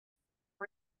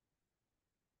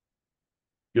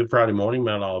Good Friday morning,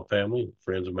 Mount Olive family,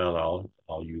 friends of Mount Olive,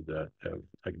 all you that have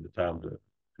taken the time to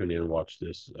tune in and watch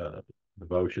this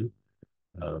devotion.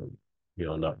 Um,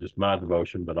 not just my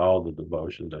devotion, but all the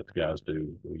devotions that the guys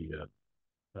do.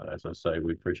 As I say,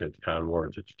 we appreciate the kind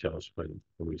words that you tell us when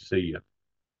we see you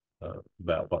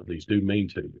about what these do mean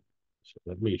to you. So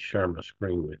let me share my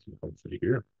screen with you, hopefully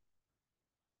here.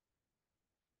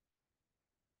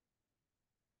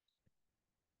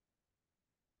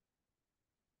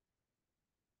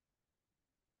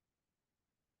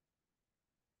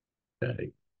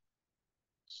 Okay.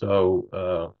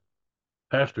 So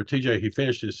Pastor TJ, he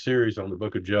finished his series on the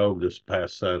book of Job this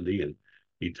past Sunday, and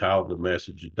he titled the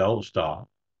message, Don't Stop.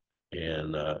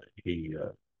 And he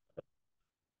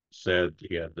said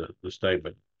he had the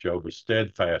statement, Job was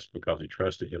steadfast because he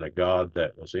trusted in a God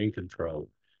that was in control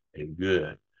and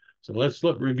good. So let's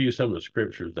review some of the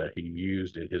scriptures that he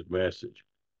used in his message.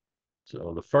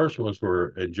 So the first ones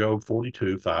were in Job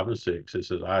 42, 5 and 6. It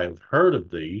says, I have heard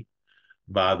of thee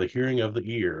by the hearing of the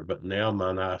ear, but now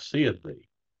mine eye seeth thee.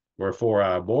 Wherefore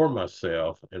I abhor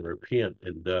myself and repent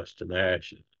in dust and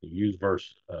ashes. He used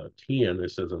verse 10.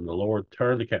 It says, and the Lord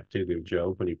turned the captivity of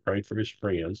Job when he prayed for his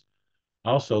friends.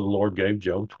 Also, the Lord gave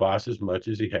Job twice as much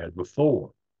as he had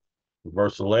before.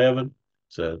 Verse 11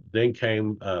 said, then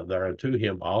came there unto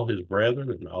him all his brethren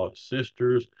and all his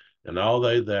sisters and all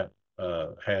they that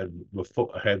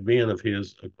had been of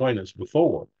his acquaintance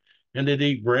before, and did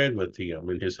eat bread with him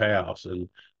in his house, and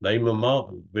they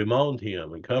bemoaned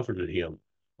him and comforted him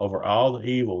over all the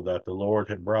evil that the Lord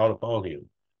had brought upon him.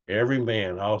 Every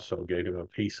man also gave him a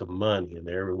piece of money, and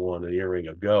every one an earring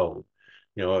of gold.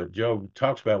 Job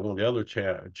talks about one of the other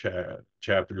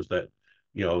chapters that,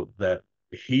 that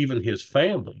even his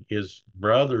family, his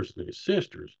brothers and his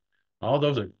sisters, all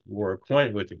those that were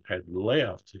acquainted with him had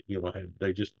left.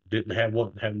 They just didn't have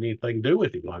anything to do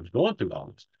with him while he was going through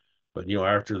all this. But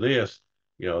after this,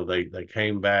 they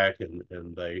came back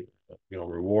and they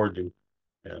rewarded him.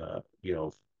 Uh, you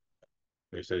know,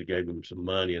 they said he gave him some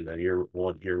money and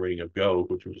one earring of gold,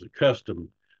 which was a custom,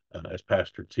 as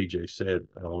Pastor TJ said,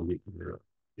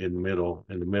 in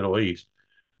the Middle East.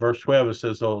 Verse 12, it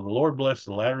says, "So the Lord blessed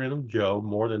the latter end of Job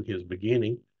more than his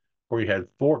beginning, for he had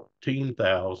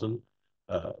 14,000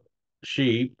 uh,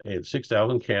 sheep and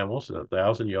 6,000 camels and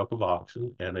 1,000 yoke of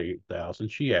oxen and 1,000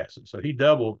 she asses." So he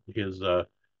doubled his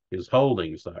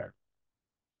holdings there.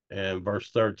 And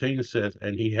verse 13 says,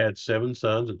 "And he had 7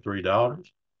 sons and 3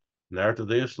 daughters. And after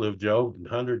this lived Job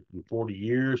 140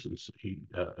 years, and he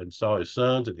saw his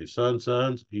sons and his sons'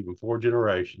 sons, even 4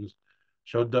 generations.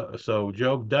 So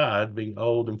Job died, being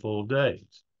old and full of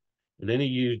days." And then he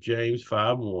used James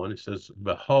 5:1. It says,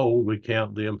 "Behold, we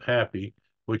count them happy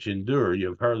which endure. You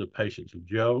have heard the patience of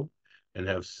Job, and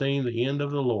have seen the end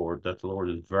of the Lord, that the Lord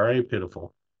is very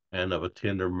pitiful and of a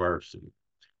tender mercy."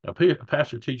 Now,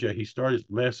 Pastor TJ, he started his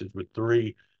message with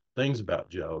 3 things about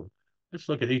Job. Let's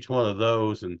look at each one of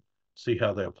those and see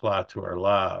how they apply to our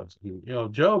lives.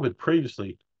 Job had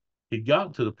previously, he'd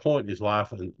gotten to the point in his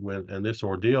life and this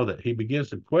ordeal that he begins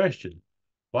to question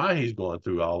why he's going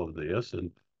through all of this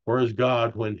and where is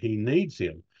God when he needs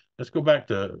him. Let's go back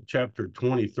to chapter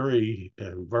 23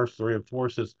 and verse 3 and 4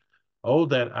 says, "Oh,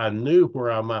 that I knew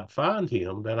where I might find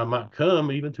him, that I might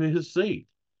come even to his seat.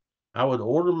 I would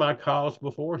order my cause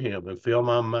before him and fill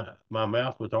my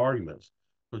mouth with arguments."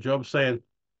 So Job's saying,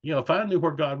 if I knew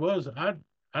where God was,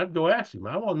 I'd go ask him.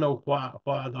 I want to know why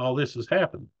all this has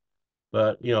happened.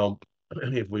 But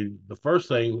if the first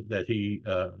thing that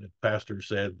the pastor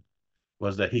said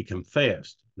was that he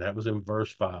confessed. That was in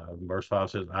verse 5. And verse 5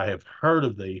 says, "I have heard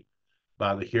of thee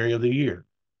by the hearing of the ear,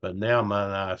 but now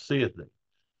mine eye seeth thee."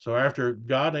 So after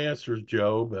God answers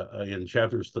Job in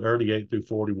chapters 38 through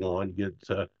 41, you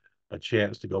get a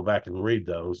chance to go back and read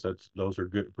those. Those are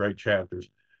great chapters.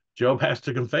 Job has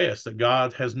to confess that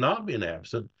God has not been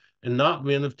absent and not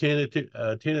been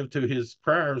attentive to his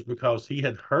prayers, because he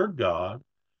had heard God.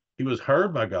 He was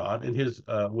heard by God in his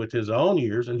with his own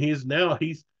ears, and he's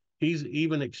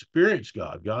even experienced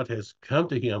God. God has come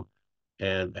to him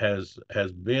and has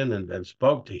been and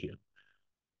spoke to him.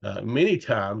 Many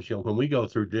times, when we go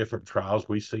through different trials,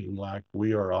 we seem like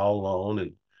we are all alone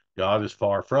and God is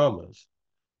far from us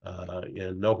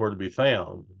and nowhere to be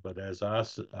found. But as I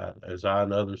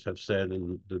and others have said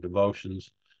in the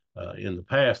devotions in the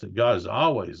past, that God is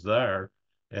always there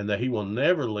and that He will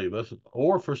never leave us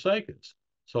or forsake us.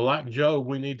 So, like Job,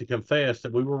 we need to confess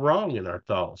that we were wrong in our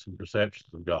thoughts and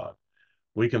perceptions of God.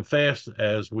 We confess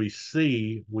as we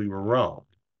see we were wrong.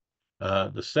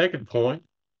 The second point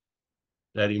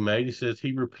that he made, he says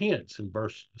he repents in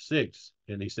verse 6,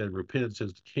 and he said repentance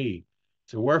is the key.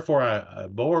 So wherefore I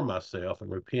abhor myself and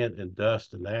repent in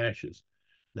dust and ashes.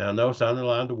 Now, notice I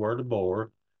underlined the word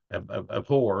abhor.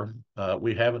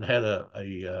 We haven't had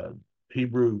a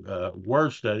Hebrew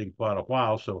word study in quite a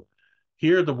while. So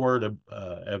here the word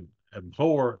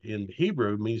abhor in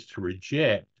Hebrew means to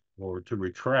reject or to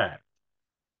retract.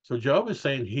 So Job is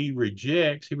saying he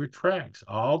rejects, he retracts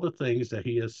all the things that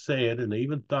he has said and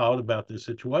even thought about this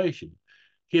situation.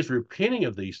 He is repenting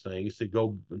of these things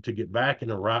to get back in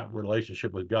a right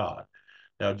relationship with God.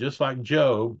 Now, just like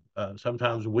Job,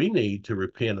 sometimes we need to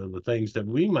repent of the things that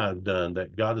we might have done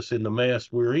that got us in the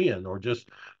mess we're in, or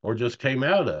just came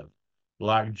out of.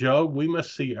 Like Job, we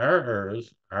must see our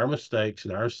errors, our mistakes,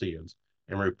 and our sins,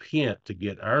 and repent to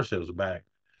get ourselves back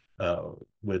uh,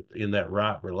 in that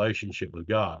right relationship with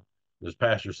God. As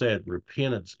Pastor said,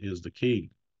 repentance is the key.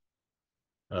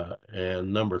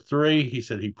 And number three, he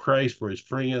said he prays for his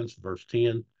friends. Verse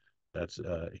 10, that's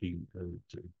he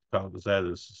calls that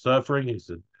as suffering. He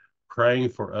said praying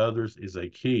for others is a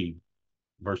key.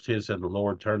 Verse 10 said the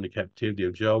Lord turned the captivity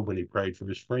of Job when he prayed for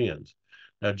his friends.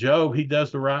 Now, Job, he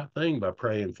does the right thing by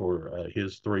praying for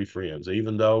his three friends,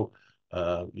 even though,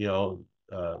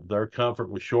 their comfort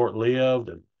was short lived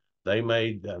and they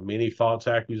made many false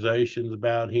accusations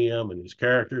about him and his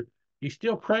character. He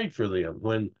still prayed for them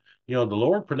when, the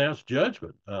Lord pronounced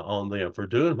judgment on them for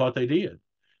doing what they did.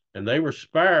 And they were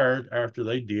spared after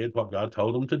they did what God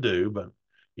told them to do. But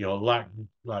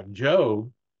like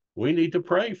Job, we need to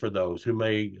pray for those who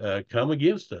may come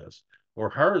against us or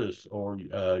hurt us or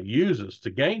use us to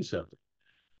gain something.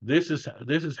 This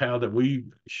is how that we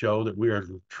show that we are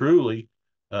truly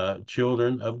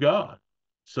children of God.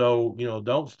 So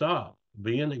don't stop.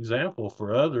 Be an example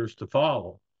for others to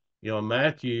follow.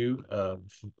 Matthew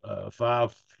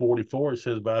 5:44 it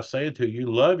says, "But I say to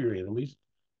you, love your enemies,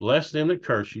 bless them that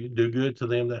curse you, do good to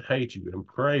them that hate you, and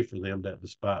pray for them that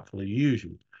despitefully use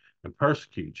you and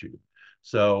persecute you."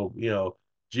 So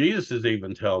Jesus has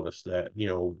even told us that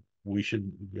we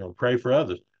should pray for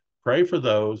others, pray for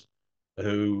those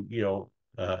who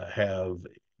have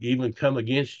even come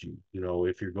against you.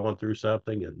 If you're going through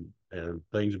something and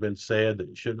things have been said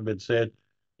that shouldn't have been said,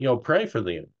 pray for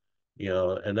them.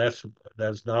 And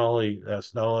that's not only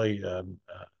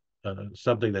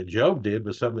something that Job did,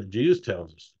 but something that Jesus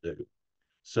tells us to do.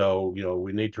 So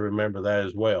we need to remember that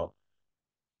as well.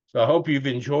 So I hope you've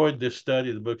enjoyed this study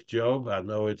of the book of Job. I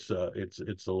know it's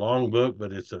a long book,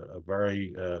 but it's a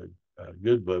very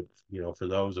good book, for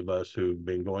those of us who've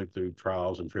been going through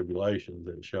trials and tribulations.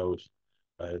 That shows,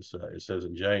 as it says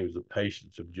in James, the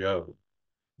patience of Job.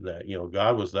 That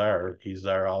God was there; He's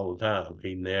there all the time.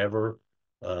 He never,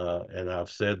 and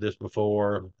I've said this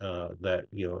before, that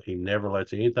He never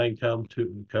lets anything come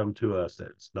to us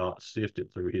that's not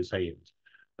sifted through His hands.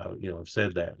 I've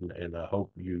said that, and I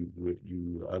hope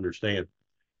you understand.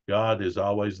 God is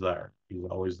always there. He's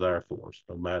always there for us,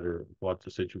 no matter what the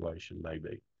situation may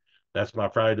be. That's my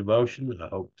Friday devotion. I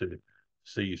hope to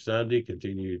see you Sunday.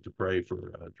 Continue to pray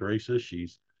for Teresa.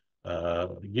 She's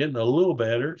getting a little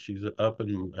better. She's up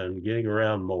and getting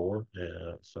around more.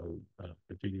 So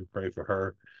continue to pray for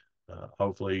her.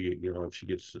 Hopefully, if she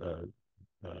gets uh,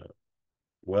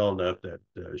 well enough that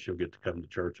she'll get to come to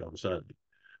church on Sunday.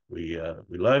 We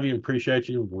love you and appreciate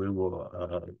you. We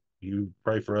will you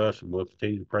pray for us, and we'll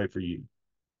continue to pray for you.